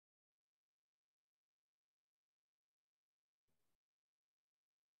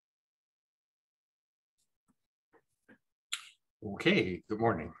Okay, good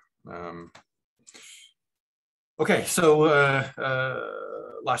morning. Okay, so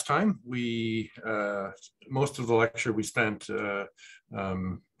last time most of the lecture we spent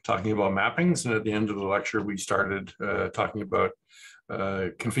talking about mappings, and at the end of the lecture we started talking about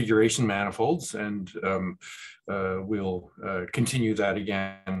configuration manifolds, and we'll continue that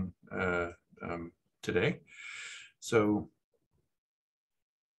again today. So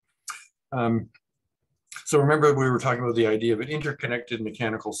remember, we were talking about the idea of an interconnected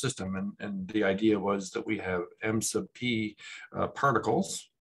mechanical system, and the idea was that we have m sub p particles.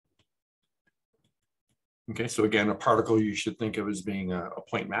 Okay, so again, a particle you should think of as being a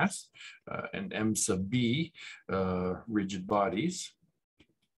point mass, and m sub b rigid bodies.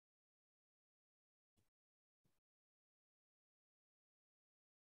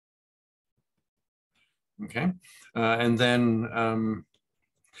 Okay, and then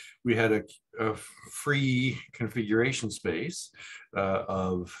we had a free configuration space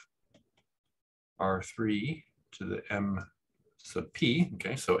of R3 to the m sub p.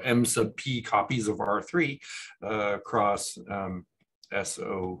 Okay, so m sub p copies of R3 cross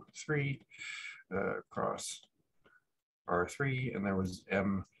SO3 cross R3, and there was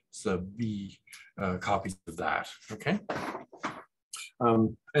m sub b copies of that. Okay.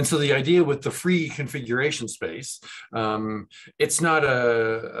 And so the idea with the free configuration space, it's not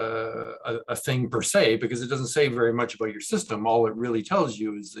a thing per se, because it doesn't say very much about your system. All it really tells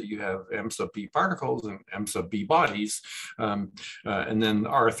you is that you have m sub b particles and m sub b bodies. And then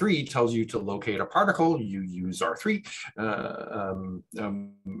R3 tells you to locate a particle, you use R3. And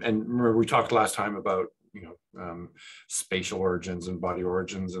remember, we talked last time about spatial origins and body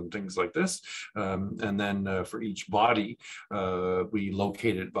origins and things like this. And then for each body, we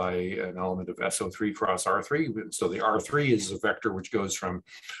locate it by an element of SO3 cross R3. So the R3 is a vector which goes from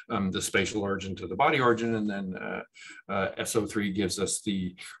the spatial origin to the body origin, and then SO3 gives us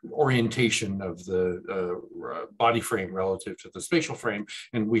the orientation of the body frame relative to the spatial frame.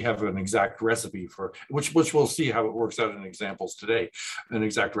 And we have an exact recipe for, which we'll see how it works out in examples today, an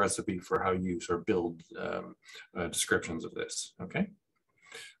exact recipe for how you sort of build descriptions of this. Okay.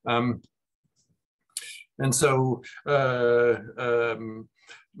 And so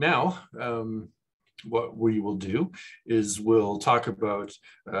now what we will do is we'll talk about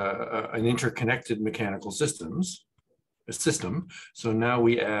an interconnected mechanical system. So now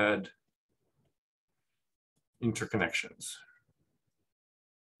we add interconnections.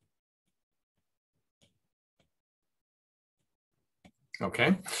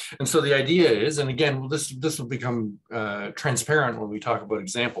 Okay, and so the idea is, and again, this will become transparent when we talk about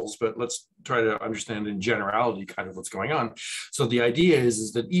examples, but let's try to understand in generality kind of what's going on. So the idea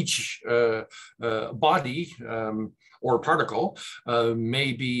is that each body or particle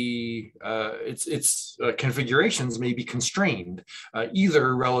may be, its configurations may be constrained,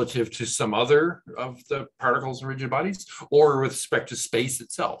 either relative to some other of the particles and rigid bodies, or with respect to space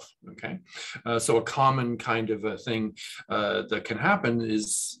itself. Okay, so a common kind of a thing that can happen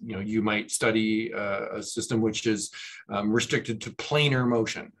is, you might study a system which is restricted to planar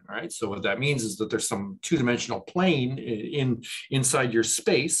motion. All right, so what that means is that there's some two-dimensional plane inside your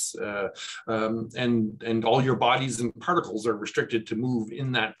space, and all your bodies and particles are restricted to move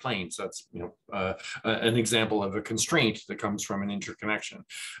in that plane. So that's an example of a constraint that comes from an interconnection.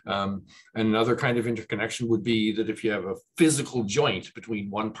 And another kind of interconnection would be that if you have a physical joint between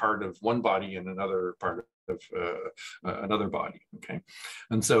one part of one body and another part of another body. Okay,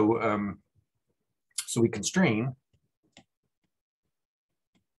 and so so we constrain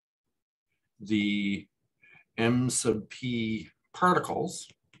the m sub p particles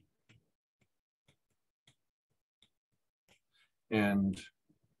and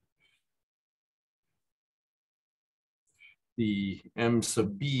the m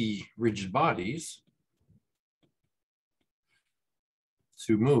sub b rigid bodies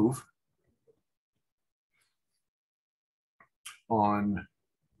to move on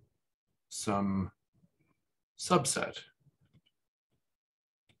some subset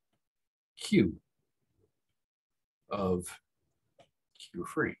Q of Q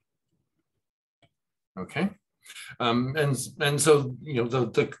free. Okay. And so,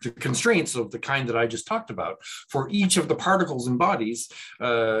 the constraints of the kind that I just talked about, for each of the particles and bodies,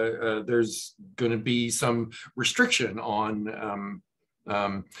 there's going to be some restriction on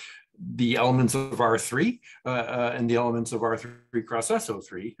the elements of R3 and the elements of R3 cross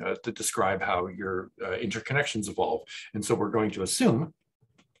SO3 to describe how your interconnections evolve. And so we're going to assume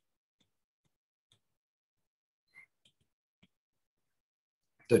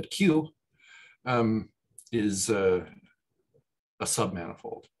that Q is a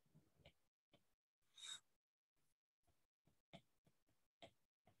submanifold.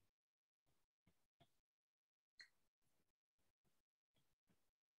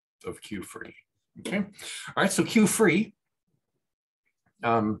 of Q free. Okay, all right, so Q free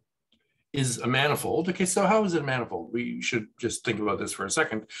is a manifold. Okay, so how is it a manifold? We should just think about this for a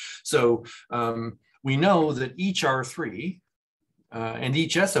second. So we know that each R3 and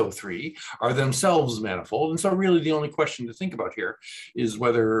each SO3 are themselves manifold. And so really the only question to think about here is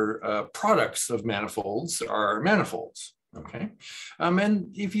whether products of manifolds are manifolds. Okay,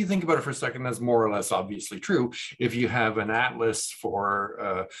 and if you think about it for a second, that's more or less obviously true. If you have an atlas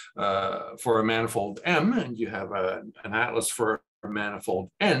for a manifold M, and you have an atlas for a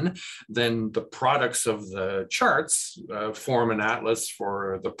manifold N, then the products of the charts form an atlas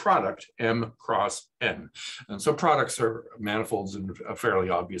for the product M cross N. And so products are manifolds in a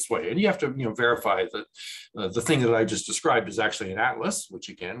fairly obvious way. And you have to verify that the thing that I just described is actually an atlas, which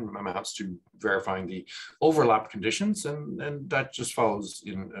again amounts to verifying the overlap conditions. And that just follows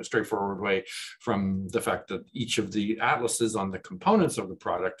in a straightforward way from the fact that each of the atlases on the components of the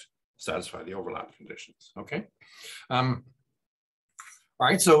product satisfy the overlap conditions. Okay. All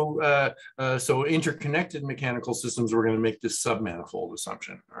right, so interconnected mechanical systems, we're going to make this submanifold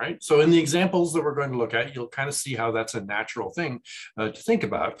assumption. All right, so in the examples that we're going to look at, you'll kind of see how that's a natural thing to think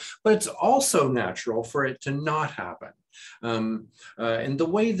about, but it's also natural for it to not happen. And the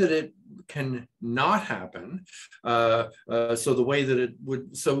way that it can not happen, so the way that it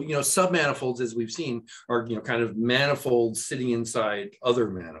would, so submanifolds, as we've seen, are kind of manifolds sitting inside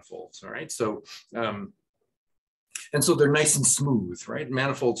other manifolds. All right, so. And so they're nice and smooth, right?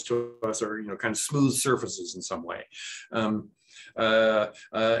 Manifolds to us are, kind of smooth surfaces in some way. And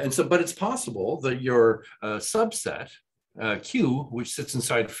so, but it's possible that your subset, Q, which sits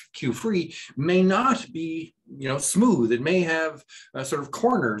inside Q free, may not be, smooth. It may have sort of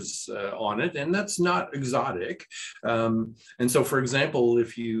corners on it, and that's not exotic. And so, for example,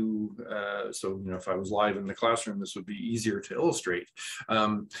 if you, if I was live in the classroom, this would be easier to illustrate.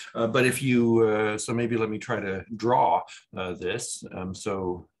 But if you, so maybe let me try to draw this.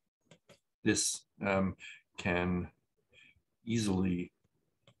 So this can easily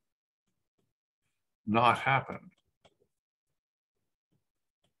not happen.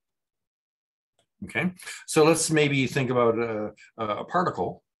 Okay, so let's maybe think about a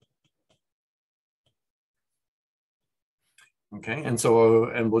particle. Okay, and so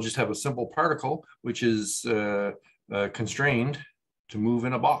and we'll just have a simple particle which is constrained to move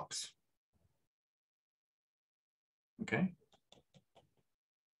in a box. Okay.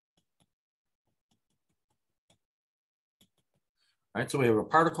 All right, so we have a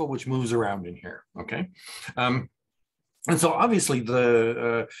particle which moves around in here. Okay, and so obviously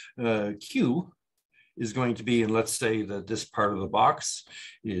the Q is going to be, and let's say that this part of the box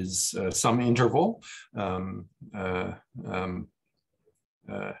is some interval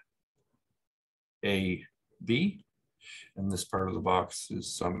A, B, and this part of the box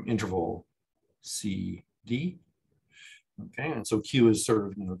is some interval C, D. Okay, and so Q is sort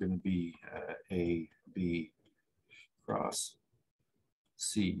of going to be A, B cross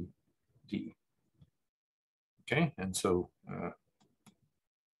C, D. Okay, and so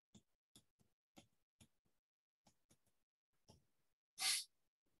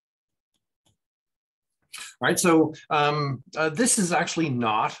right, so this is actually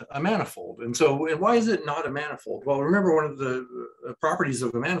not a manifold. And so why is it not a manifold? Well, remember one of the properties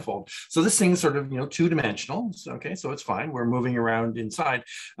of a manifold. So this thing's sort of, two-dimensional. Okay, so it's fine. We're moving around inside.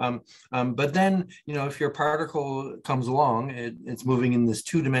 But then, if your particle comes along, it's moving in this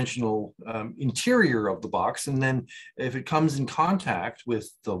two-dimensional interior of the box. And then if it comes in contact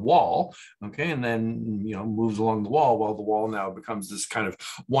with the wall, okay, and then, moves along the wall, well, the wall now becomes this kind of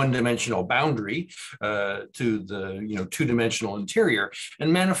one-dimensional boundary to the two-dimensional interior,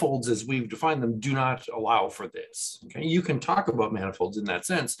 and manifolds as we've defined them do not allow for this. Okay, you can talk about manifolds in that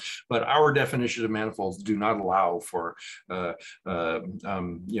sense, but our definition of manifolds do not allow for sort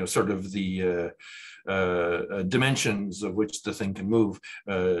of the dimensions of which the thing can move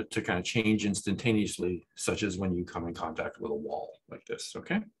to kind of change instantaneously, such as when you come in contact with a wall like this.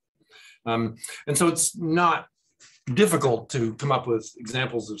 Okay, and so it's not difficult to come up with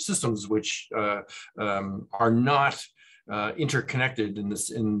examples of systems which are not interconnected in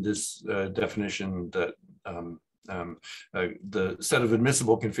this definition that the set of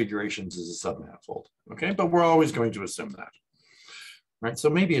admissible configurations is a submanifold. Okay, but we're always going to assume that. Right, so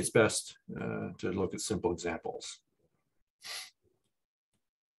maybe it's best to look at simple examples.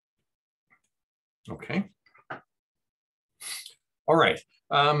 Okay. All right.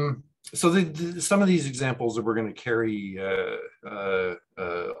 So some of these examples that we're going to carry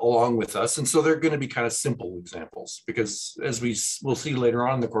along with us, and so they're going to be kind of simple examples because, as we'll see later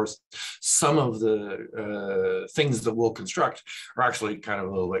on in the course, some of the things that we'll construct are actually kind of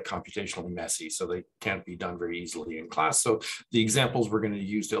a little bit computationally messy, so they can't be done very easily in class. So the examples we're going to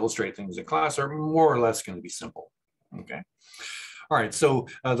use to illustrate things in class are more or less going to be simple. Okay. All right. So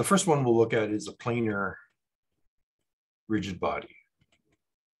the first one we'll look at is a planar rigid body.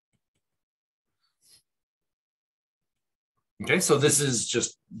 Okay, so this is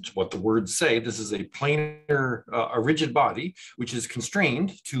just what the words say. This is a planar, a rigid body, which is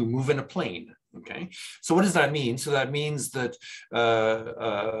constrained to move in a plane. Okay, so what does that mean? So that means that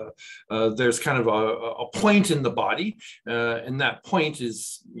there's kind of a point in the body, and that point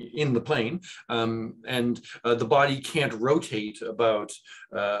is in the plane, and the body can't rotate about.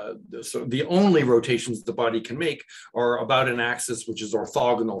 So the only rotations the body can make are about an axis which is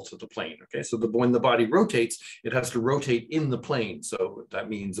orthogonal to the plane. Okay, so when the body rotates, it has to rotate in the plane. So that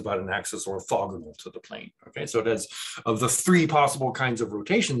means about an axis orthogonal to the plane. Okay, so it has, of the three possible kinds of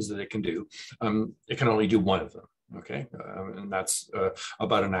rotations that it can do, it can only do one of them. Okay, and that's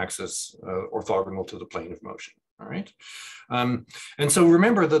about an axis orthogonal to the plane of motion. All right. And so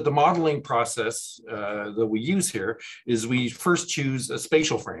remember that the modeling process that we use here is we first choose a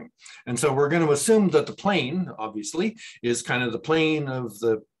spatial frame. And so we're going to assume that the plane, obviously, is kind of the plane of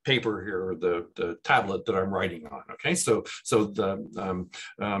the paper here, or the tablet that I'm writing on. Okay, so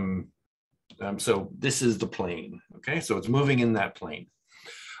this is the plane. Okay, so it's moving in that plane.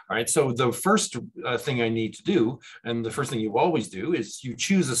 All right, so the first thing I need to do, and the first thing you always do, is you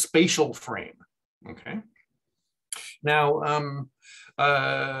choose a spatial frame. Okay. Now,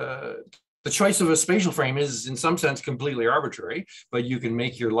 the choice of a spatial frame is in some sense completely arbitrary, but you can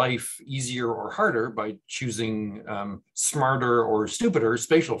make your life easier or harder by choosing smarter or stupider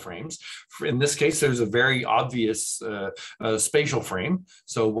spatial frames. In this case, there's a very obvious spatial frame.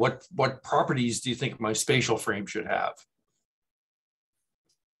 So what properties do you think my spatial frame should have?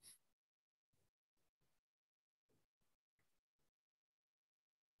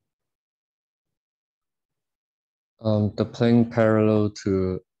 The plane parallel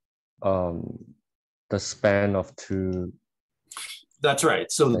to the span of two. That's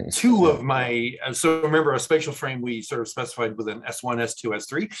right. So things. Two of my, so remember a spatial frame we sort of specified with an S1, S2,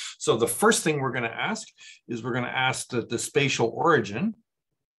 S3. So the first thing we're going to ask is we're going to ask that the spatial origin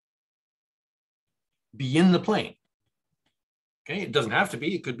be in the plane. Okay, it doesn't have to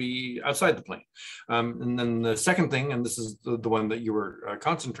be, it could be outside the plane. And then the second thing, and this is the one that you were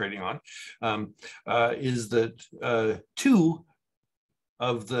concentrating on, is that two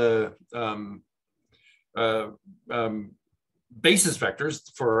of the basis vectors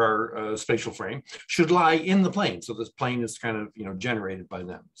for our spatial frame should lie in the plane. So this plane is kind of, generated by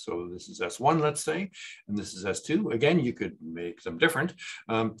them. So this is S1, let's say, and this is S2. Again, you could make them different.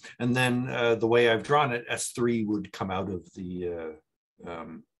 And then the way I've drawn it, S3 would come out of the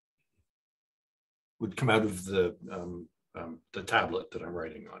tablet that I'm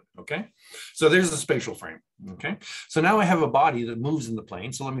writing on. Okay, so there's the spatial frame. Okay, so now I have a body that moves in the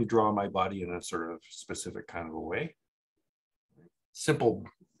plane. So let me draw my body in a sort of specific kind of a way. Simple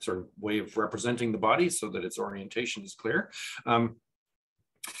sort of way of representing the body so that its orientation is clear. And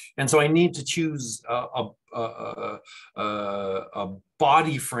so I need to choose a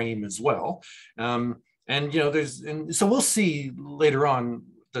body frame as well. And so we'll see later on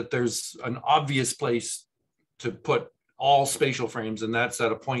that there's an obvious place to put all spatial frames, and that's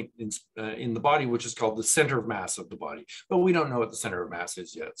at a point in the body, which is called the center of mass of the body. But we don't know what the center of mass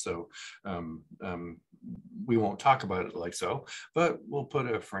is yet, so we won't talk about it like so. But we'll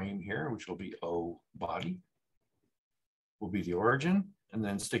put a frame here, which will be O body, will be the origin, and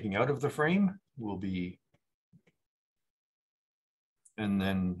then sticking out of the frame will be, and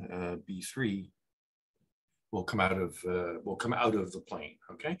then B3 will come out of the plane.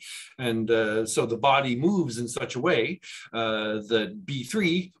 Okay, and so the body moves in such a way that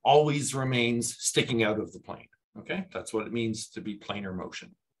B3 always remains sticking out of the plane. Okay, that's what it means to be planar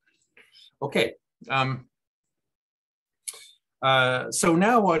motion. Okay, so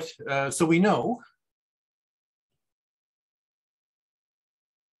now what? So we know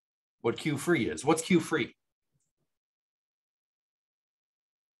what Q free is. What's Q free?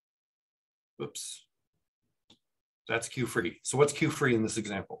 Oops. That's Q free. So what's Q free in this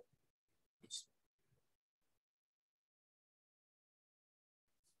example?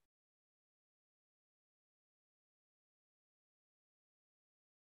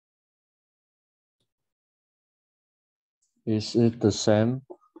 Is it the same?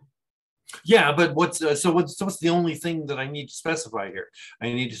 Yeah, but what's the only thing that I need to specify here?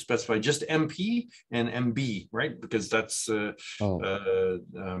 I need to specify just MP and MB, right? Because that's and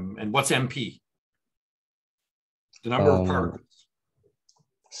what's MP? The number of particles.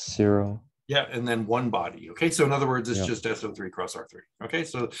 0. Yeah, and then one body. Okay, so in other words, it's Yep. just SO3 cross R3. Okay,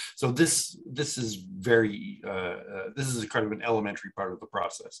 so this is very this is a kind of an elementary part of the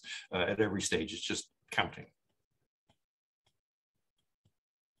process. At every stage, it's just counting.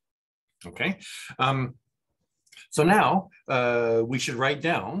 Okay, so now we should write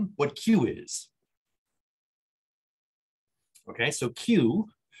down what Q is. Okay, so Q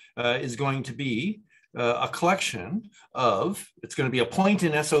is going to be a collection of, it's going to be a point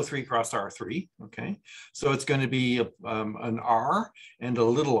in SO3 cross R3. Okay, so it's going to be an R and a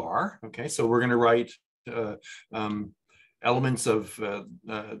little r. Okay, so we're going to write elements of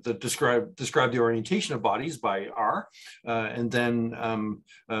that describe the orientation of bodies by R, and then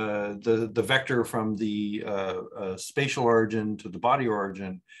the vector from the spatial origin to the body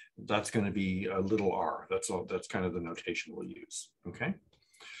origin, that's going to be a little r. That's all. That's kind of the notation we'll use. Okay.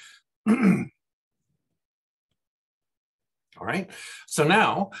 All right. So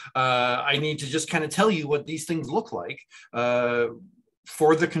now I need to just kind of tell you what these things look like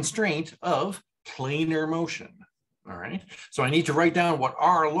for the constraint of planar motion. All right, so I need to write down what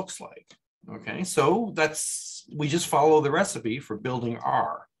R looks like. Okay, so we just follow the recipe for building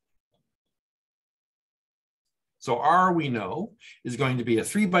R. So R, we know, is going to be a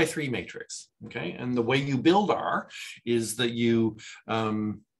 3x3 matrix. Okay, and the way you build R is that you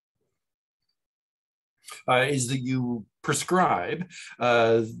prescribe,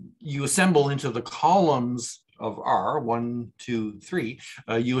 you assemble into the columns of R, 1, 2, 3,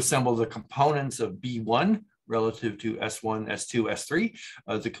 you assemble the components of B1 relative to S1, S2,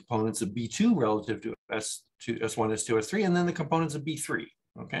 S3, the components of B2 relative to S1, S2, S3, and then the components of B3.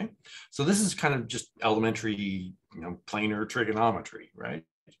 Okay, so this is kind of just elementary, planar trigonometry, right?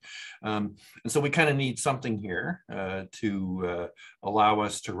 And so we kind of need something here to allow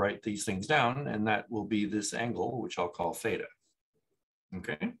us to write these things down, and that will be this angle, which I'll call theta.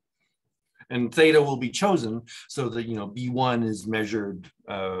 Okay. And theta will be chosen so that, B1 is measured,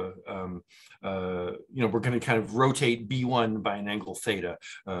 we're going to kind of rotate B1 by an angle theta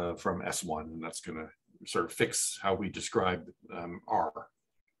from S1, and that's going to sort of fix how we describe R.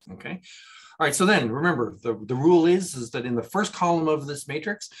 Okay. All right, so then remember, the rule is that in the first column of this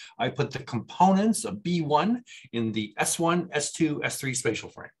matrix, I put the components of B1 in the S1, S2, S3 spatial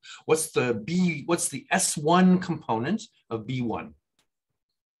frame. What's the S1 component of B1?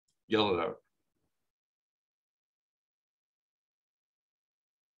 Yell it out.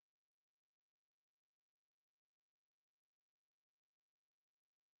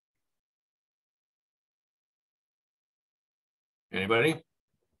 Anybody?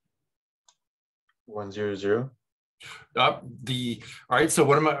 100. All right. So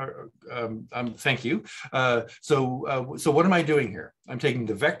what am I? Thank you. So what am I doing here? I'm taking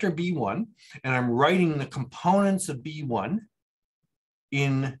the vector B1 and I'm writing the components of B1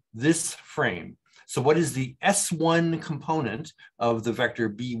 in this frame. So what is the S1 component of the vector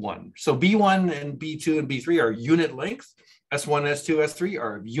B1? So B1 and B2 and B3 are unit length. S1, S2, S3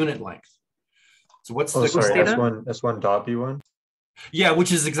 are unit length. So what's the S1 dot B1? Yeah,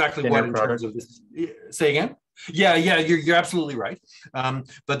 which is exactly what in terms of this. Say again? Yeah, you're absolutely right.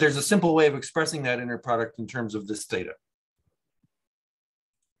 But there's a simple way of expressing that inner product in terms of this theta.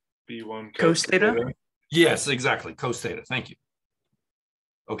 B1 cos theta? Yes, exactly. Cos theta. Thank you.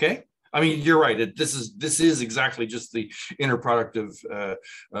 Okay. I mean, you're right. This is exactly just the inner product of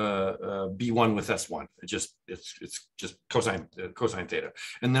B1 with S1. It's just cosine theta.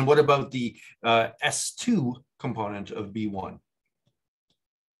 And then what about the S2 component of B1?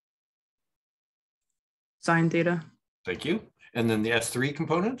 Sine theta. Thank you. And then the S3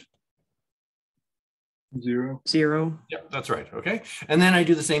 component? 0. Yep, that's right. Okay. And then I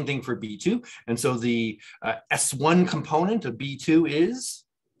do the same thing for B2. And so the S1 component of B2 is?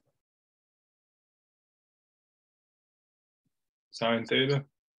 Sine theta.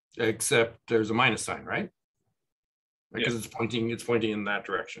 Except there's a minus sign, right? Because Yeah. it's pointing in that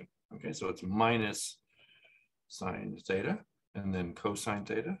direction. Okay, so it's minus sine theta and then cosine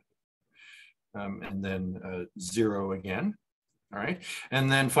theta. And then 0 again. All right.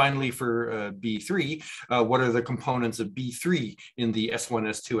 And then finally for B3, what are the components of B3 in the S1,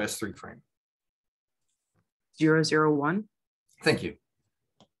 S2, S3 frame? 0, 0, 1. Thank you.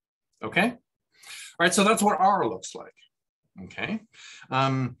 Okay. All right. So that's what R looks like. Okay,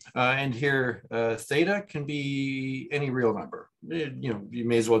 and here theta can be any real number. You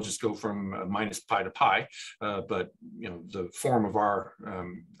may as well just go from minus pi to pi, but the form of R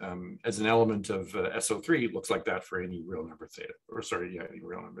as an element of SO3 looks like that for any real number theta, or sorry, yeah, any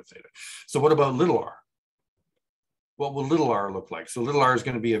real number theta. So what about little r? What will little r look like? So little r is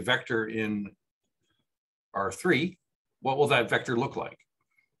going to be a vector in R3. What will that vector look like?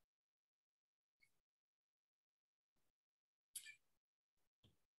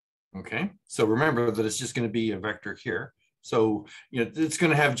 Okay, so remember that it's just going to be a vector here. So it's going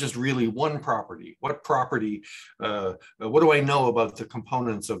to have just really one property. What property, what do I know about the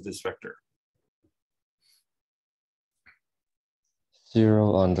components of this vector?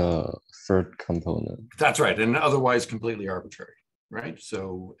 0 on the third component. That's right, and otherwise completely arbitrary, right?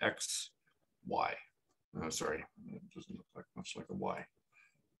 So x, y. Sorry, it doesn't look like much like a y.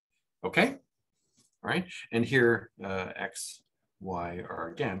 Okay, all right, and here x, y are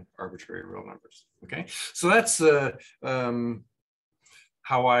again arbitrary real numbers. Okay, so that's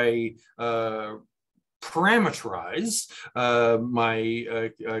how I parameterize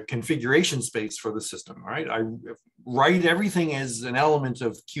my configuration space for the system. All right, I write everything as an element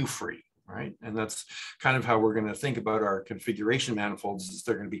of Q-free. Right, and that's kind of how we're going to think about our configuration manifolds. Is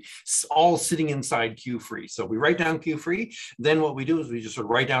they're going to be all sitting inside Q-free. So we write down Q-free. Then what we do is we just sort of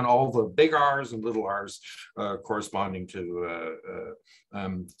write down all the big R's and little R's corresponding to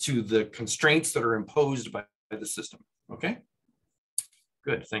the constraints that are imposed by the system. Okay,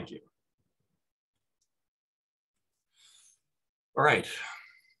 good, thank you. All right,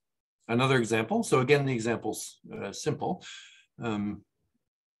 another example. So again, the example's simple.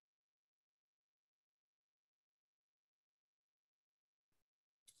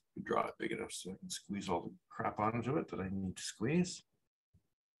 Draw it big enough so I can squeeze all the crap onto it that I need to squeeze.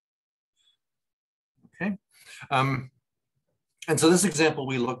 Okay. And so this example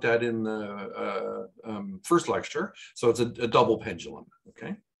we looked at in the first lecture. So it's a double pendulum,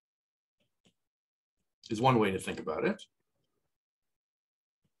 okay? Is one way to think about it.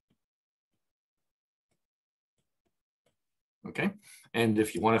 Okay. And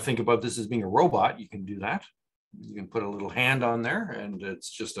if you want to think about this as being a robot, you can do that. You can put a little hand on there and it's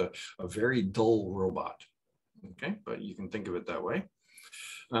just a very dull robot. Okay, but you can think of it that way.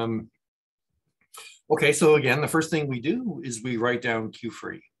 Okay, so again, the first thing we do is we write down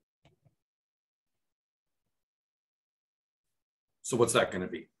Q-free. So what's that going to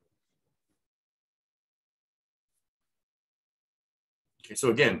be? Okay,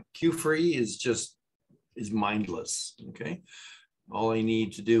 so again, Q-free is mindless, okay? All I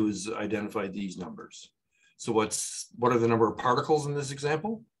need to do is identify these numbers. So what are the number of particles in this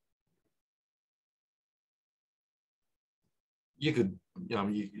example? You could,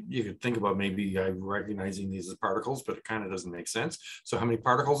 you could think about maybe recognizing these as particles, but it kind of doesn't make sense. So how many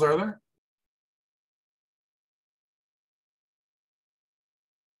particles are there?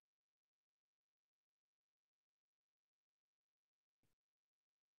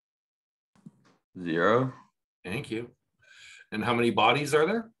 Zero. Thank you. And how many bodies are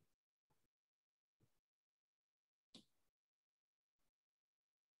there?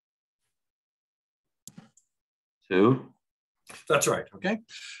 Two. That's right, okay.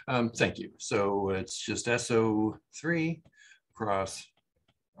 Thank you. So it's just SO3 cross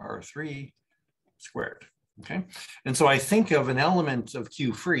R3 squared, okay? And so I think of an element of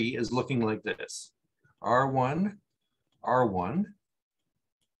Q-free as looking like this. R1, R1,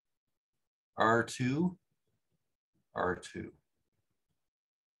 R2, R2.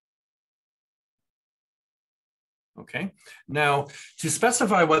 Okay, now to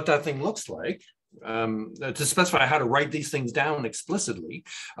specify what that thing looks like, to specify how to write these things down explicitly,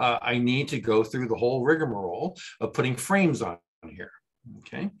 I need to go through the whole rigmarole of putting frames on here.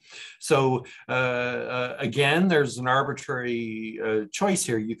 Okay, so again, there's an arbitrary choice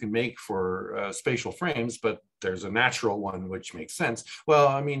here you can make for spatial frames, but there's a natural one which makes sense. Well,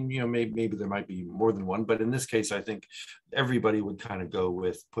 I mean, maybe there might be more than one, but in this case, I think everybody would kind of go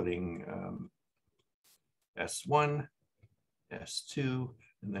with putting S1, S2,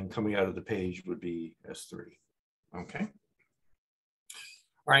 and then coming out of the page would be S3. Okay. All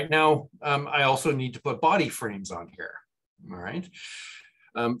right, now I also need to put body frames on here. All right.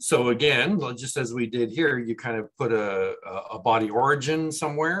 So again, just as we did here, you kind of put a body origin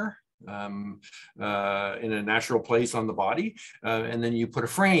somewhere in a natural place on the body, and then you put a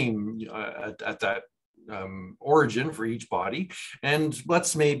frame at that origin for each body. And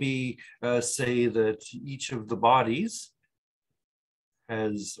let's maybe say that each of the bodies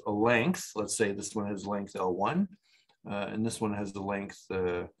has a length. Let's say this one has length L1, and this one has the length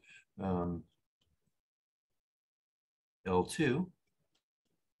L2.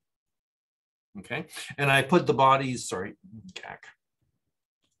 Okay, and I put the bodies, sorry, CAC.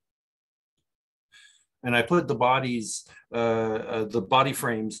 And I put the bodies, the body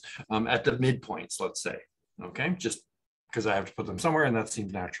frames at the midpoints, let's say, okay? Just because I have to put them somewhere and that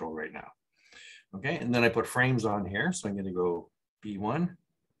seems natural right now. Okay, and then I put frames on here. So I'm gonna go B1,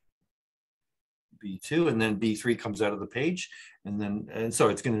 B2, and then B3 comes out of the page. And so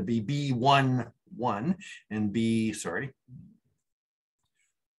it's gonna be B1, 1, and B, sorry,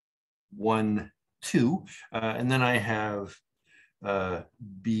 1, 2. And then I have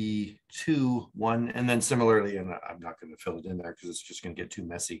B2, 1, and then similarly, and I'm not going to fill it in there because it's just going to get too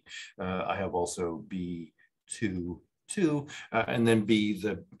messy. I have also B2, 2, and then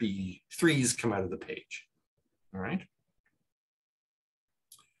the B3s come out of the page. All right.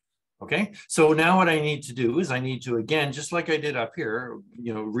 Okay, so now what I need to do is I need to, again, just like I did up here,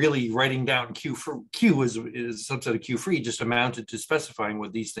 you know, really writing down Q is a subset of Q free, just amounted to specifying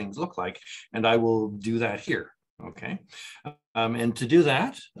what these things look like, and I will do that here. Okay, and to do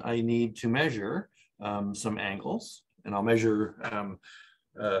that, I need to measure some angles, and I'll measure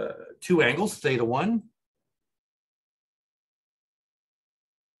 2 angles, theta 1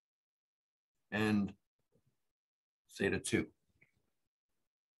 and theta 2.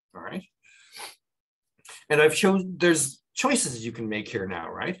 All right, and I've shown there's choices you can make here now,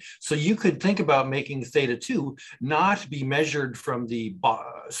 right? So you could think about making theta 2 not be measured from the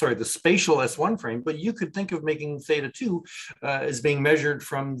spatial S1 frame, but you could think of making theta 2 as being measured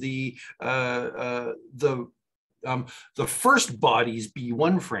from the first body's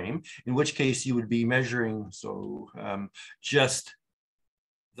B1 frame, in which case you would be measuring just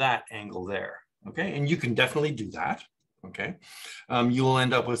that angle there. Okay, and you can definitely do that. Okay, you will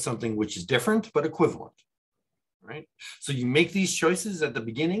end up with something which is different but equivalent. Right? So you make these choices at the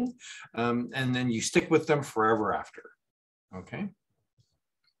beginning, and then you stick with them forever after. Okay.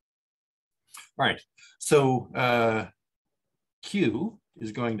 All right. So Q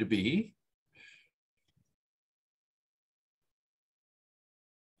is going to be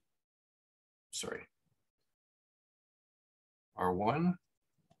R1,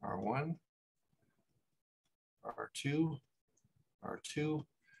 R1, R2, R2,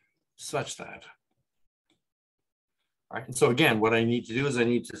 such that. All right, and so again, what I need to do is I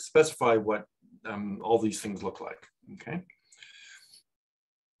need to specify what all these things look like, okay?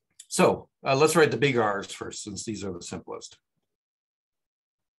 So let's write the big R's first, since these are the simplest.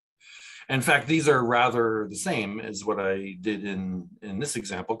 In fact, these are rather the same as what I did in this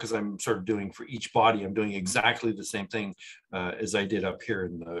example, because I'm sort of doing for each body, I'm doing exactly the same thing as I did up here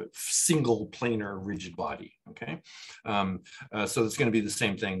in the single planar rigid body, okay? So it's going to be the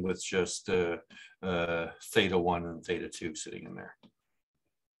same thing with just theta 1 and theta 2 sitting in there.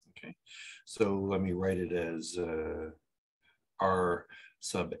 Okay, so let me write it as R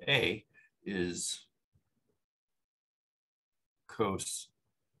sub A is cos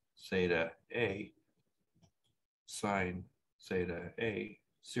theta A sine theta A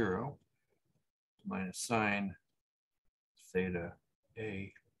 0 minus sine theta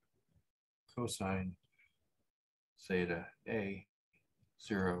A cosine theta A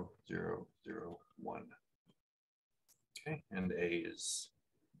 0, 0, 0, 1. Okay, and A is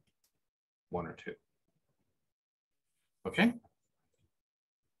 1 or 2. Okay.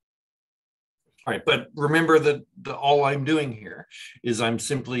 All right, but remember that all I'm doing here is I'm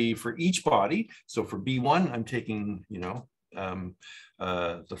simply for each body. So for B1, I'm taking, you know,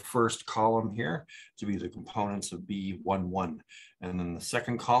 the first column here to be the components of B11, and then the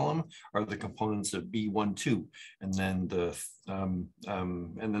second column are the components of B12, and then and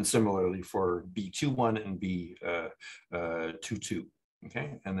then similarly for B21 and B22.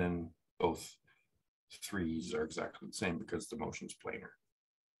 Okay, and then both 3s are exactly the same because the motion's planar.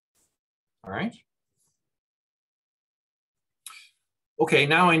 All right. Okay,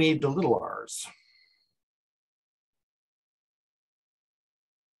 now I need the little r's.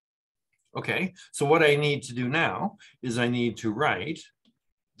 Okay, so what I need to do now is I need to write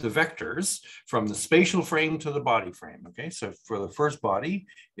the vectors from the spatial frame to the body frame. Okay, so for the first body,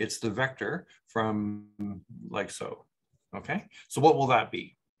 it's the vector from like so. Okay, so what will that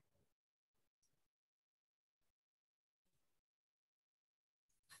be?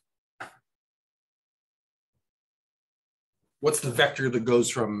 What's the vector that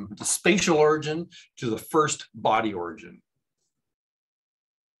goes from the spatial origin to the first body origin?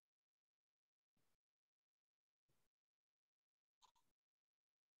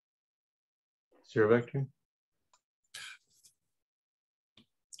 Zero vector.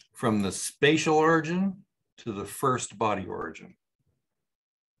 From the spatial origin to the first body origin.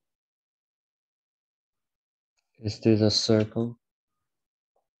 Is this a circle?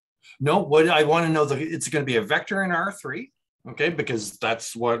 No, what I want to know, it's going to be a vector in R3, okay, because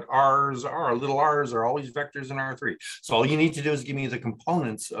that's what R's are. Little r's are always vectors in R3. So all you need to do is give me the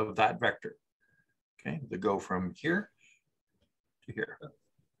components of that vector, okay, that go from here to here.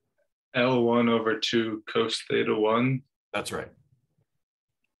 L1 over 2 cos theta 1. That's right.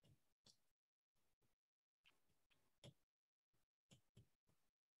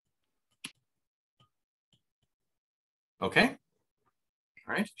 Okay.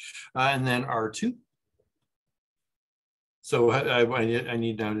 All right. And then R2. So I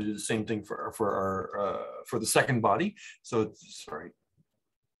need now to do the same thing for our for the second body. So it's, sorry.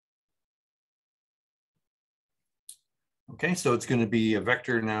 Okay, so it's going to be a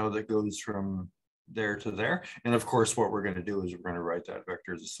vector now that goes from there to there. And of course, what we're going to do is we're going to write that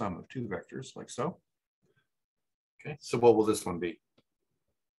vector as a sum of two vectors, like so. Okay, so what will this one be?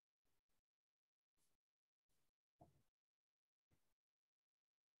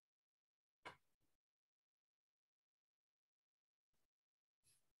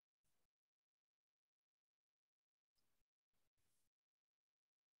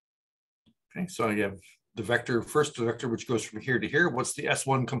 Okay, so you have the vector, first the vector which goes from here to here. What's the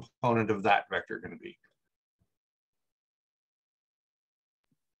S1 component of that vector going to be?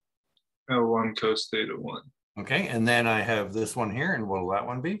 L1 cos theta 1. Okay, and then I have this one here, and what will that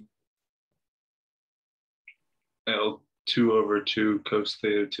one be? L2 over 2 cos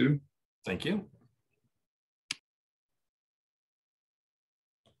theta 2. Thank you.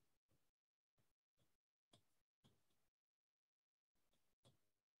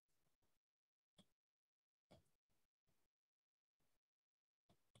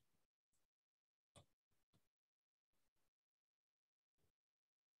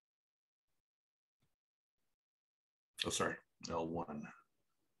 Oh, sorry, L1.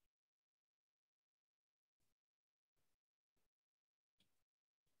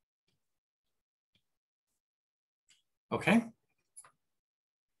 Okay. All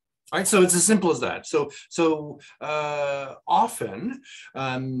right, so it's as simple as that. So often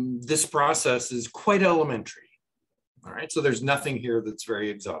this process is quite elementary. All right, so there's nothing here that's very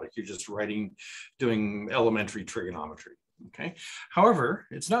exotic. You're just doing elementary trigonometry. Okay. However,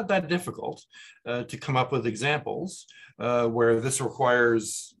 it's not that difficult to come up with examples where this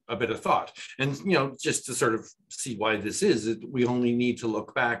requires a bit of thought. And, you know, just to sort of see why this is, we only need to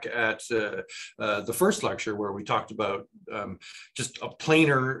look back at the first lecture where we talked about just a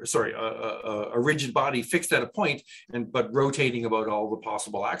planar, sorry, a rigid body fixed at a point, but rotating about all the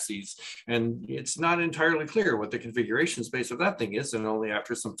possible axes. And it's not entirely clear what the configuration space of that thing is. And only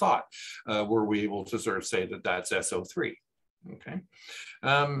after some thought were we able to sort of say that that's SO3. Okay,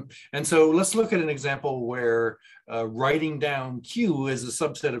 and so let's look at an example where writing down Q as a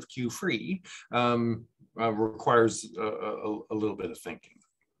subset of Q free requires a little bit of thinking.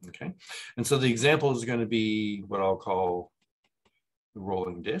 Okay, and so the example is going to be what I'll call the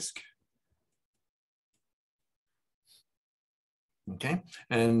rolling disk. Okay,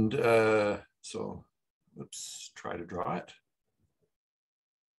 and so let's try to draw it.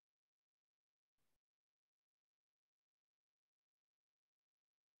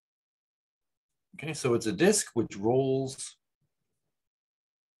 Okay, so it's a disk which rolls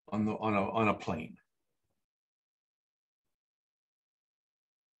on a plane.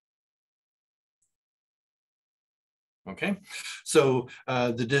 Okay, so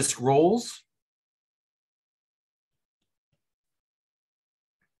the disk rolls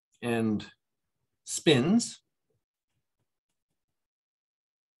and spins,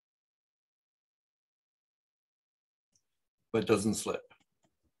 but doesn't slip.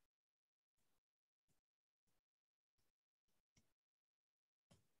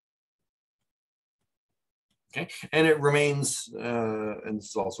 Okay, and it remains, and this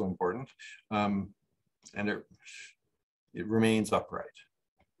is also important, and it remains upright.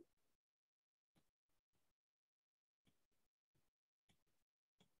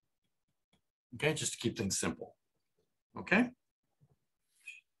 Okay, just to keep things simple. Okay. All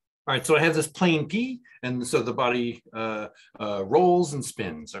right, so I have this plane P, and so the body rolls and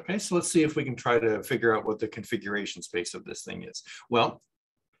spins. Okay, so let's see if we can try to figure out what the configuration space of this thing is. Well,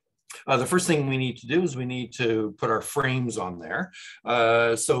 the first thing we need to do is we need to put our frames on there.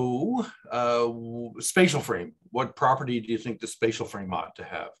 Spatial frame, what property do you think the spatial frame ought to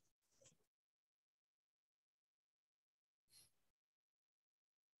have?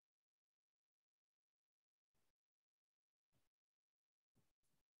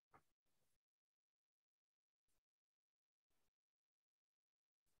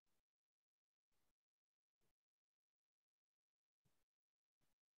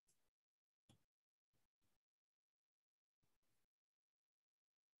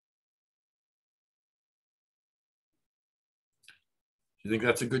 you think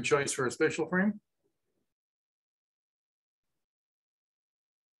that's a good choice for a spatial frame?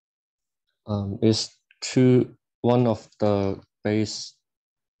 Is one of the base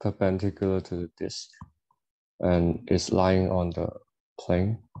perpendicular to the disk and is lying on the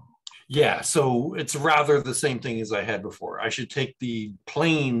plane? Yeah, so it's rather the same thing as I had before. I should take the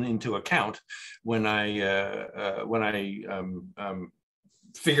plane into account when I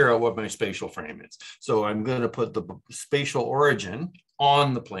figure out what my spatial frame is. So I'm going to put the spatial origin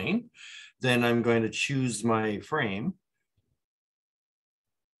on the plane. Then I'm going to choose my frame.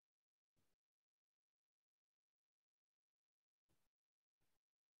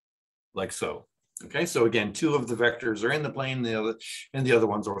 Like so. Okay, so again, two of the vectors are in the plane, the other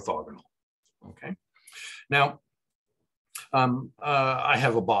one's orthogonal. Okay, now I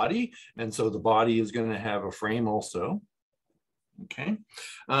have a body, and so the body is going to have a frame also. Okay,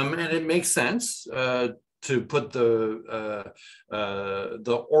 and it makes sense to put the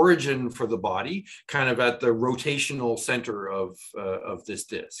origin for the body kind of at the rotational center of this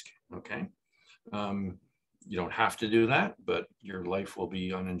disk. Okay. You don't have to do that, but your life will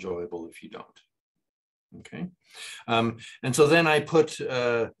be unenjoyable if you don't. Okay, and so then I put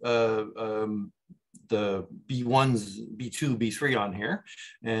the B1s, B2, B3 on here,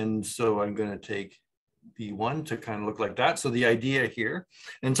 and so I'm going to take B1 to kind of look like that. So the idea here,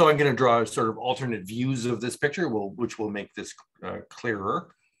 and so I'm going to draw sort of alternate views of this picture, which will make this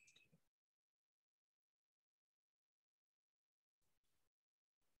clearer.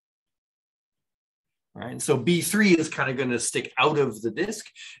 All right, and so B3 is kind of going to stick out of the disk,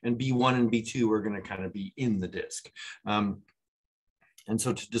 and B1 and B2 are going to kind of be in the disk. And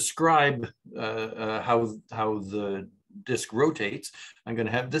so to describe how the disk rotates, I'm going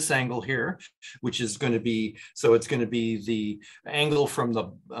to have this angle here, which is going to be, so it's going to be the angle from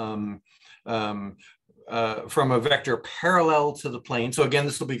the from a vector parallel to the plane. So again,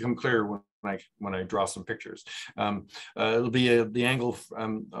 this will become clearer when I draw some pictures. It'll be the angle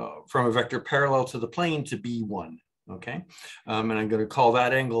from a vector parallel to the plane to B1. Okay, and I'm going to call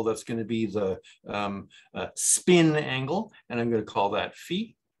that angle, that's going to be the spin angle, and I'm going to call that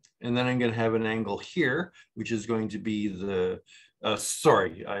phi. And then I'm going to have an angle here, which is going to be the,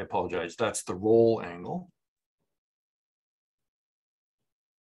 sorry, I apologize, that's the roll angle.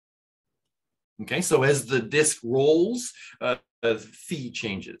 Okay, so as the disk rolls, phi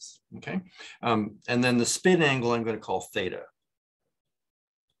changes. Okay, and then the spin angle I'm going to call theta.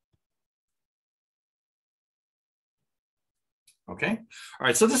 Okay, all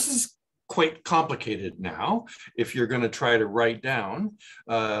right, so this is quite complicated now if you're going to try to write down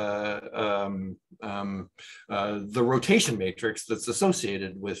the rotation matrix that's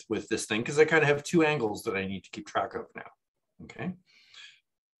associated with this thing, because I kind of have two angles that I need to keep track of now. Okay,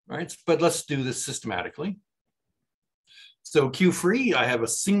 all right, but let's do this systematically. So Q free, I have a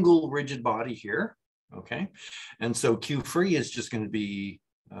single rigid body here. Okay, and so Q free is just going to be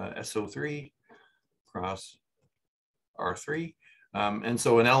SO3 cross R3. And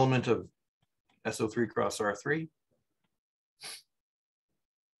so an element of SO3 cross R3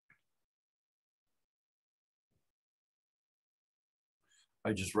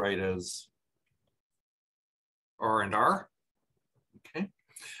 I just write as R and R. Okay.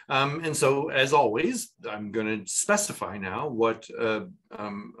 And so, as always, I'm going to specify now what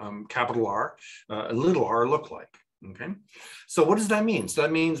capital R, little r look like. Okay. So what does that mean? So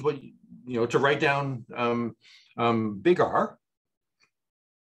that means what, to write down big R,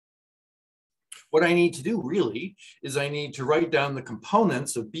 what I need to do really is I need to write down the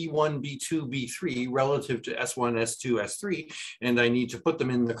components of B1, B2, B3 relative to S1, S2, S3, and I need to put them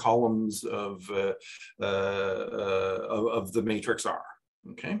in the columns of the matrix R.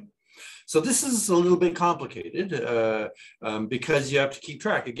 Okay, so this is a little bit complicated because you have to keep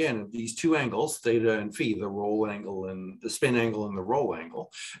track again of these two angles, theta and phi, the roll angle and the spin angle and the roll angle.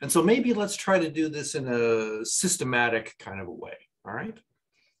 And so maybe let's try to do this in a systematic kind of a way. All right.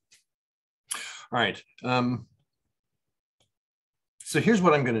 All right, so here's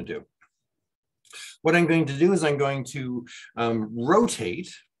what I'm going to do. What I'm going to do is I'm going to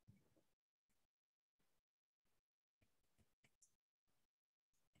rotate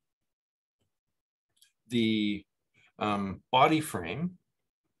the body frame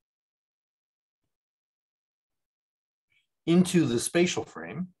into the spatial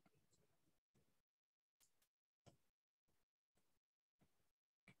frame.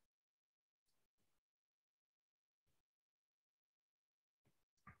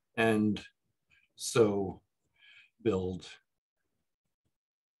 And so build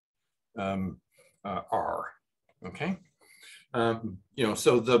R, okay? You know,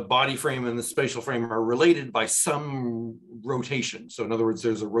 so the body frame and the spatial frame are related by some rotation. So in other words,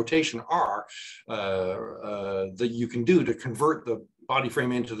 there's a rotation R that you can do to convert the body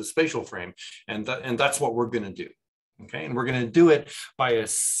frame into the spatial frame. And that's what we're going to do. Okay, and we're going to do it by a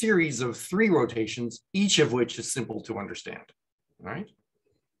series of 3 rotations, each of which is simple to understand. All right.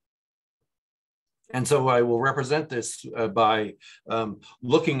 And so I will represent this by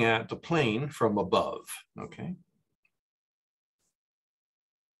looking at the plane from above. Okay.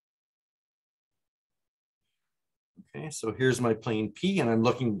 Okay, so here's my plane P, and I'm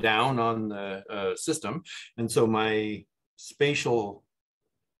looking down on the system. And so my spatial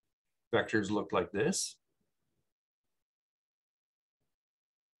vectors look like this.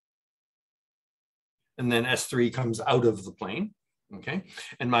 And then S3 comes out of the plane, okay?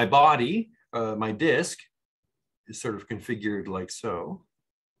 And my body, my disk, is sort of configured like so.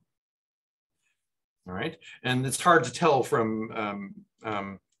 All right, and it's hard to tell from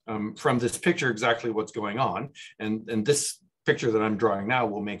this picture exactly what's going on. And this picture that I'm drawing now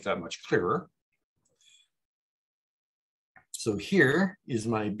will make that much clearer. So here is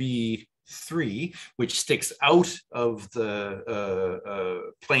my B3, which sticks out of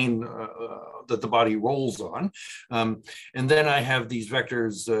the plane that the body rolls on. And then I have these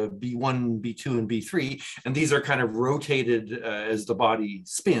vectors B1, B2, and B3, and these are kind of rotated as the body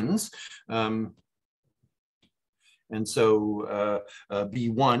spins. And so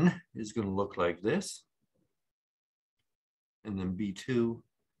B1 is going to look like this. And then B2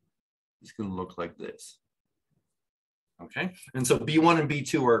 is going to look like this. Okay, and so B1 and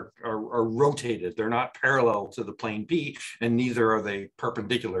B2 are rotated. They're not parallel to the plane P, and neither are they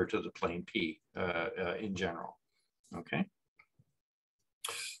perpendicular to the plane P in general. Okay.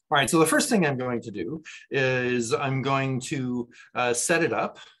 All right, so the first thing I'm going to do is I'm going to set it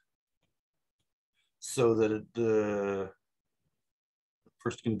up so that the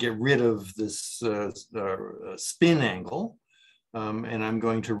first can get rid of this spin angle, and I'm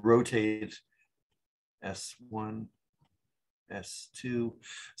going to rotate S1, S2,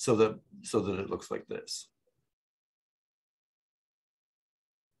 so that it looks like this.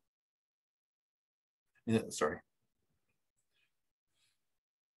 Yeah, sorry.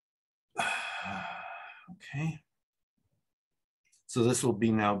 Okay. So this will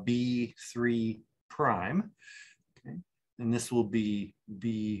be now B3 prime. Okay. And this will be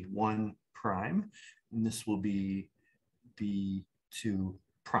B1 prime. And this will be B2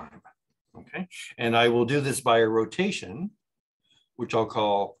 prime. Okay. And I will do this by a rotation, which I'll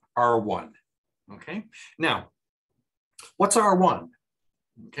call R1. Okay. Now, what's R1?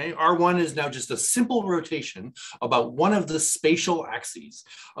 Okay, R1 is now just a simple rotation about one of the spatial axes.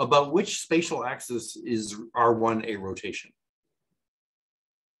 About which spatial axis is R1 a rotation?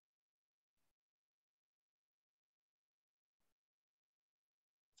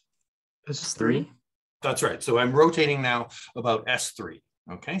 S3? That's right. So I'm rotating now about S3.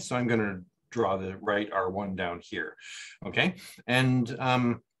 Okay, so I'm going to draw the right R1 down here. Okay, and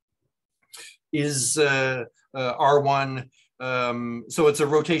is R1, so it's a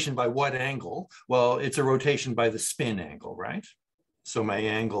rotation by what angle? Well, it's a rotation by the spin angle, right? So my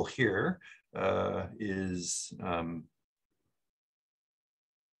angle here is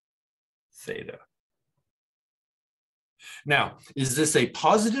theta. Now, is this a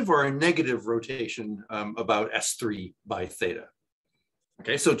positive or a negative rotation about S3 by theta?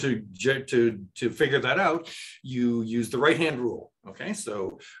 Okay, so to figure that out, you use the right-hand rule. Okay,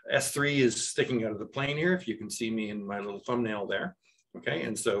 so S3 is sticking out of the plane here, if you can see me in my little thumbnail there. Okay,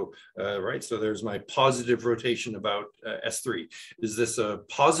 and so, right, so there's my positive rotation about S3. Is this a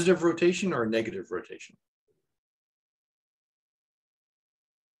positive rotation or a negative rotation?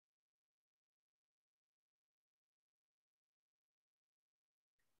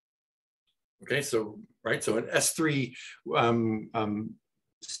 Okay, so, right, so an S3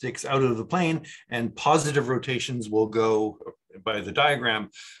 sticks out of the plane, and positive rotations will go, by the diagram,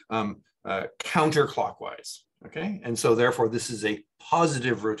 counterclockwise. Okay, and so therefore this is a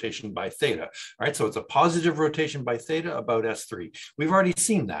positive rotation by theta. All right, so it's a positive rotation by theta about S3. We've already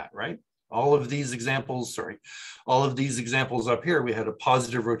seen that, right? All of these examples, all of these examples up here, we had a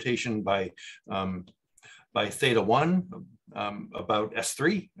positive rotation by theta 1 about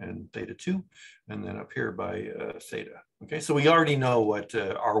S3 and theta 2, and then up here by theta. Okay, so we already know what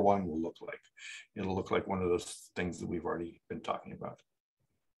R1 will look like. It'll look like one of those things that we've already been talking about.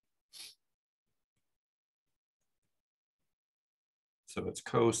 So it's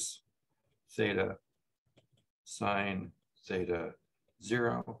cos theta sine theta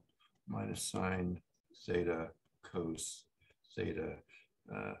 0 minus sine theta cos theta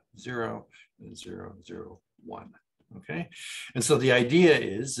 0 and 0, 0, 1. Okay, and so the idea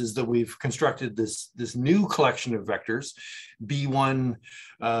is that we've constructed this new collection of vectors, B1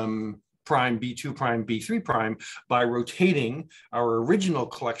 prime, B2 prime, B3 prime, by rotating our original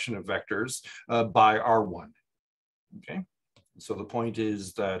collection of vectors by R1. Okay, so the point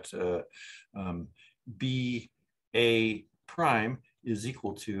is that BA prime is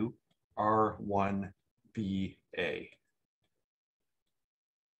equal to R1 BA.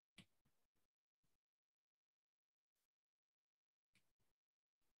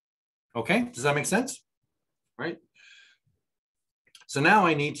 Okay, does that make sense? Right. So now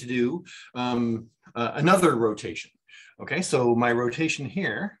I need to do another rotation. Okay, so my rotation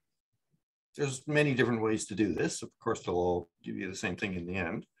here, there's many different ways to do this. Of course, they'll all give you the same thing in the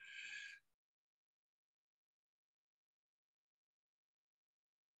end.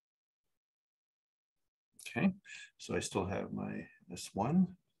 Okay, so I still have my S1.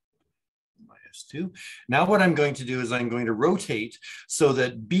 My S2. Now what I'm going to do is I'm going to rotate so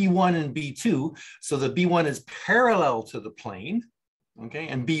that B1 and B2, so that B1 is parallel to the plane, okay,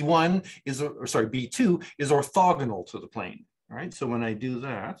 and B1 is, or sorry, B2 is orthogonal to the plane. All right, so when I do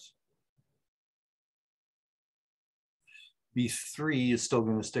that, B3 is still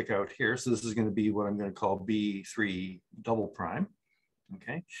going to stick out here. So this is going to be what I'm going to call B3 double prime,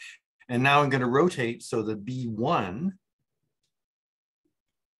 okay, and now I'm going to rotate so that B1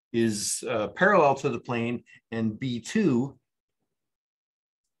 is parallel to the plane and B2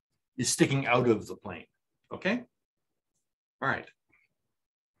 is sticking out of the plane, okay? All right.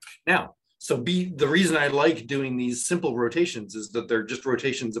 Now, so the reason I like doing these simple rotations is that they're just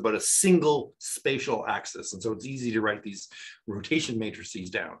rotations about a single spatial axis. And so it's easy to write these rotation matrices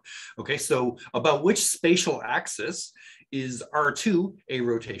down. Okay, so about which spatial axis is R2 a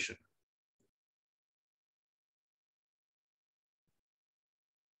rotation?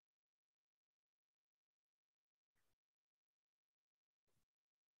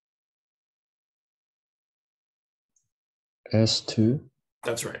 S2.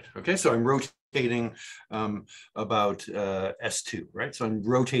 That's right. Okay, so I'm rotating about S2, right? So I'm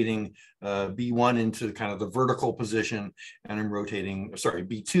rotating B1 into kind of the vertical position, and I'm rotating, sorry,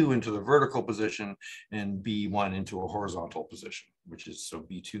 B2 into the vertical position and B1 into a horizontal position, which is, so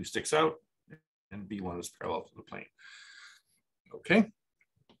B2 sticks out and B1 is parallel to the plane. Okay.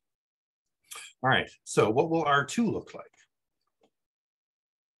 All right, so what will R2 look like?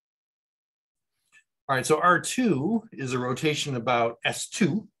 All right, so R2 is a rotation about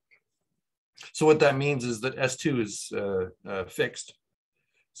S2. So what that means is that S2 is fixed.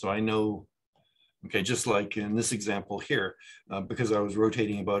 So I know, okay, just like in this example here, because I was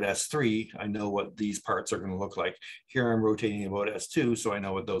rotating about S3, I know what these parts are going to look like. Here I'm rotating about S2, so I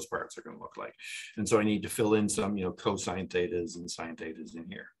know what those parts are going to look like. And so I need to fill in some, cosine thetas and sine thetas in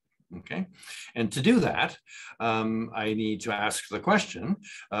here. Okay, and to do that, I need to ask the question,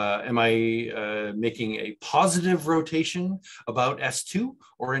 am I making a positive rotation about S2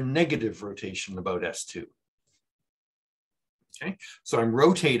 or a negative rotation about S2? Okay, so I'm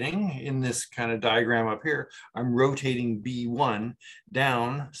rotating in this kind of diagram up here, I'm rotating B1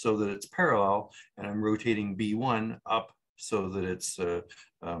 down so that it's parallel, and I'm rotating B1 up so that it's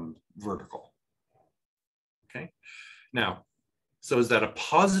vertical. Okay, now, so is that a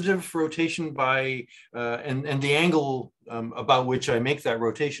positive rotation by, and the angle about which I make that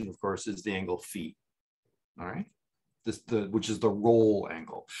rotation, of course, is the angle phi, all right? Which is the roll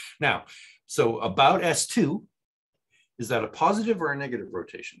angle. Now, so about S2, is that a positive or a negative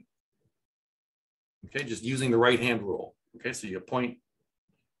rotation? Okay, just using the right-hand rule. Okay, so you point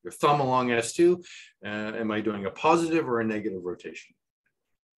your thumb along S2, am I doing a positive or a negative rotation?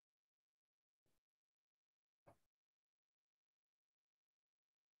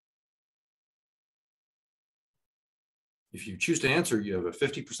 If you choose to answer, you have a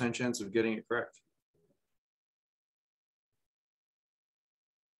 50% chance of getting it correct.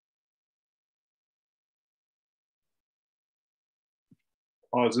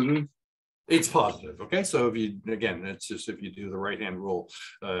 Positive. It's positive. Okay, so if you, again, it's just if you do the right-hand rule,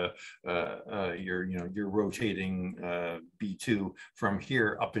 you're rotating B2 from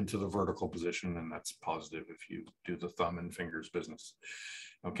here up into the vertical position, and that's positive if you do the thumb and fingers business.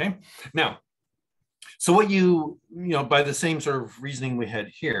 Okay, now. So what by the same sort of reasoning we had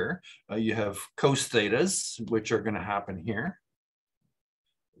here, you have cos thetas, which are going to happen here,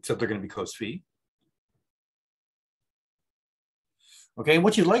 except they're going to be cos phi. Okay, and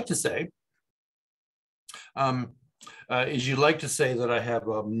what you'd like to say is you'd like to say that I have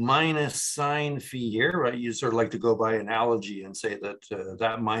a minus sign phi here, right? You sort of like to go by analogy and say that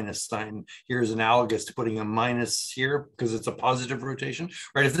that minus sign here is analogous to putting a minus here because it's a positive rotation,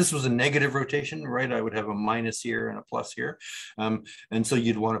 right? If this was a negative rotation, right, I would have a minus here and a plus here. And so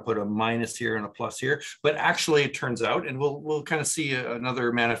you'd want to put a minus here and a plus here. But actually it turns out, and we'll kind of see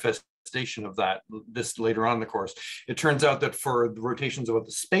another manifestation of that this later on in the course. It turns out that for the rotations about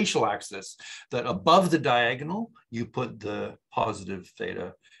the spatial axis, that above the diagonal, you put the positive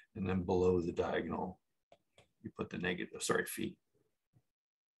theta, and then below the diagonal, you put the negative, sorry, phi.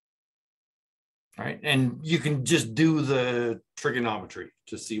 All right, and you can just do the trigonometry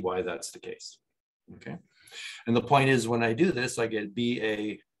to see why that's the case, okay? And the point is, when I do this, I get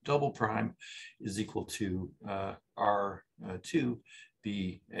BA double prime is equal to R2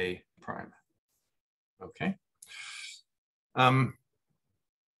 BA prime. Okay.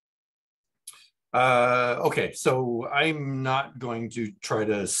 Okay, so I'm not going to try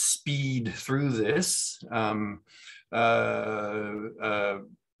to speed through this.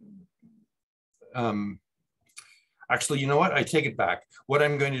 Actually, you know what? I take it back. What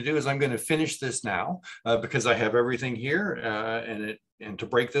I'm going to do is I'm going to finish this now because I have everything here, and to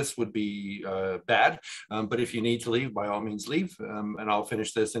break this would be bad. But if you need to leave, by all means leave, and I'll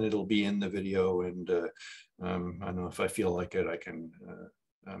finish this, and it'll be in the video. And I don't know, if I feel like it, I can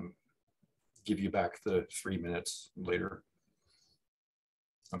give you back the 3 minutes later.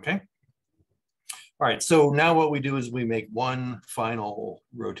 Okay. All right, so now what we do is we make one final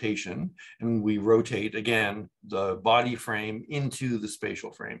rotation, and we rotate, again, the body frame into the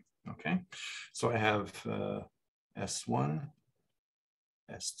spatial frame, okay? So I have S1,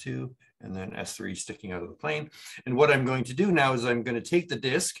 S2, and then S3 sticking out of the plane. And what I'm going to do now is I'm going to take the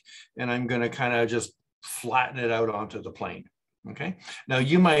disk, and I'm going to kind of just flatten it out onto the plane. Okay, now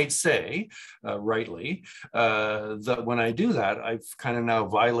you might say, rightly, that when I do that, I've kind of now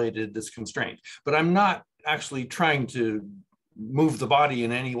violated this constraint, but I'm not actually trying to move the body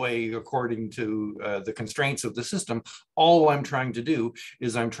in any way according to the constraints of the system. All I'm trying to do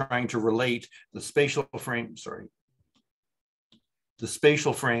is I'm trying to relate the spatial frame, the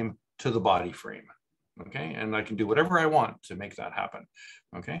spatial frame to the body frame. Okay, and I can do whatever I want to make that happen.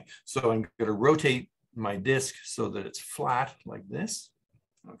 Okay, so I'm going to rotate my disk so that it's flat like this,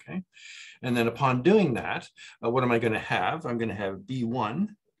 okay? And then upon doing that, what am I going to have? I'm going to have B1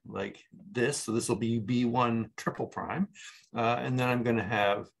 like this, so this will be B1 triple prime, and then I'm going to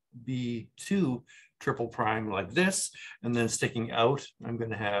have B2 triple prime like this, and then sticking out, I'm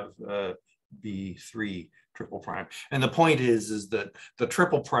going to have B3 triple prime. And the point is that the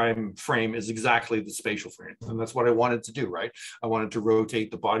triple prime frame is exactly the spatial frame, and that's what I wanted to do, right? I wanted to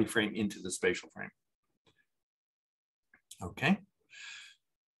rotate the body frame into the spatial frame. Okay,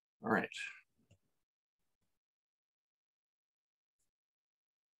 all right.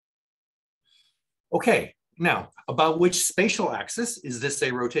 Okay, now about which spatial axis is this a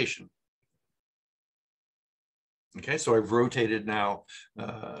rotation? Okay, so I've rotated now,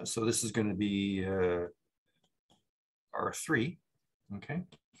 so this is going to be R3, okay?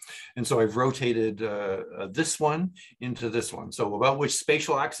 And so I've rotated this one into this one. So about which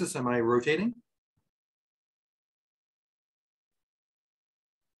spatial axis am I rotating?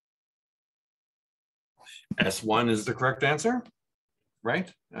 S1 is the correct answer, right?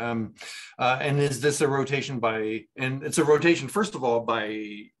 And is this a rotation by, and it's a rotation, first of all,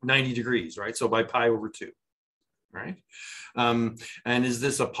 by 90 degrees, right? So by pi over 2, right? And is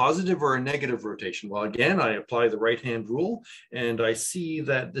this a positive or a negative rotation? Well, again, I apply the right-hand rule, and I see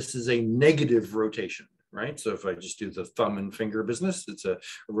that this is a negative rotation, right? So if I just do the thumb and finger business, it's a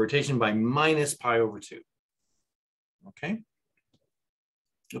rotation by minus pi over 2, okay?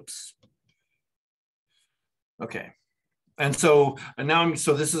 Oops. Okay, and so now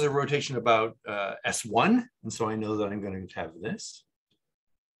so this is a rotation about S1, and so I know that I'm going to have this.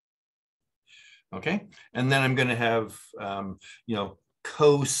 Okay, and then I'm going to have you know,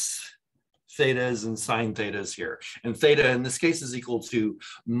 cos thetas and sine thetas here, and theta in this case is equal to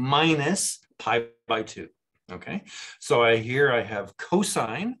minus pi by 2. Okay, so here I have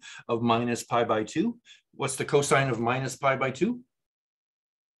cosine of minus pi by 2. What's the cosine of minus pi by 2?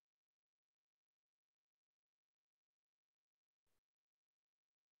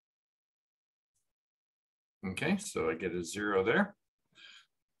 Okay, so I get a 0 there.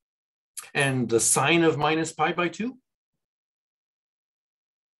 And the sine of minus pi by 2?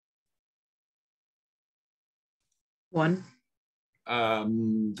 One.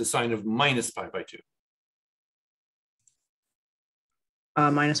 The sine of minus pi by 2?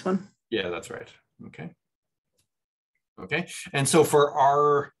 Minus 1. Yeah, that's right. Okay. Okay, and so for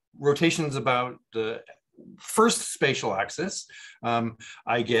our rotations about the first spatial axis,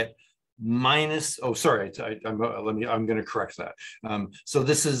 I get minus, oh, sorry, I'm going to correct that. So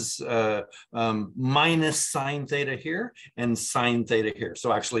this is minus sine theta here and sine theta here.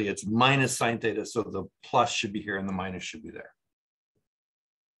 So actually it's minus sine theta. So the plus should be here and the minus should be there.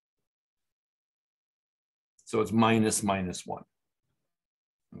 So it's minus minus 1.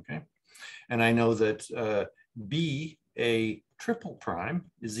 Okay. And I know that B A triple prime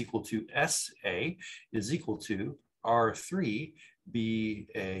is equal to SA is equal to R3 B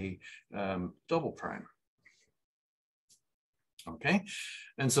A double prime. Okay,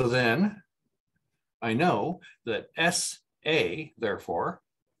 and so then I know that SA therefore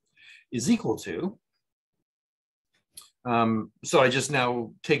is equal to, so I just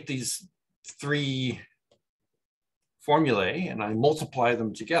now take these 3 formulae and I multiply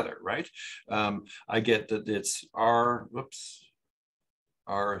them together, right? I get that it's R3,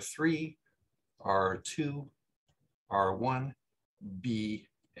 R2, R1,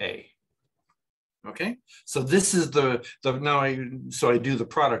 BA. Okay, so this is so I do the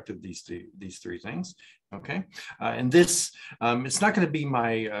product of these 3 things. Okay, and this it's not going to be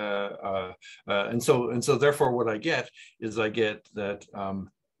my and so therefore what I get is I get that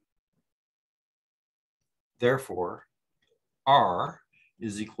therefore R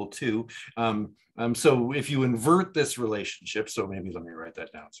is equal to so if you invert this relationship, so maybe let me write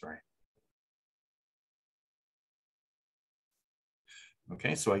that down, sorry.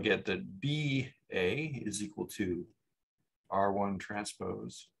 Okay, so I get that BA is equal to R1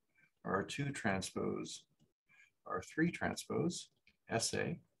 transpose, R2 transpose, R3 transpose,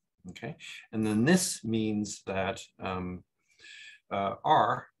 SA, okay? And then this means that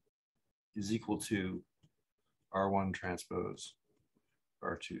R is equal to R1 transpose,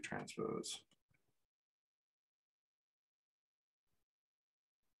 R2 transpose,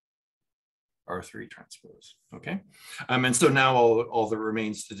 R3 transpose, okay? And so now all that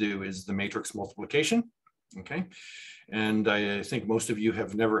remains to do is the matrix multiplication, okay? And I think most of you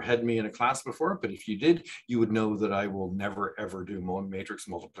have never had me in a class before, but if you did, you would know that I will never, ever do matrix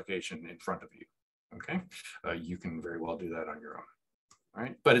multiplication in front of you, okay? You can very well do that on your own, all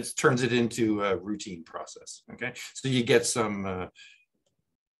right? But it turns it into a routine process, okay? So you get some,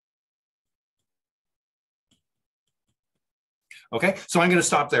 okay, so I'm going to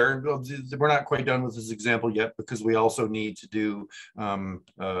stop there. We're not quite done with this example yet because we also need to do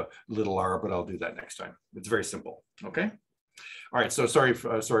little r, but I'll do that next time. It's very simple, okay? All right, so sorry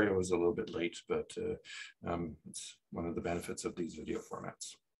I was a little bit late, but it's one of the benefits of these video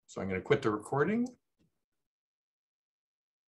formats. So I'm going to quit the recording.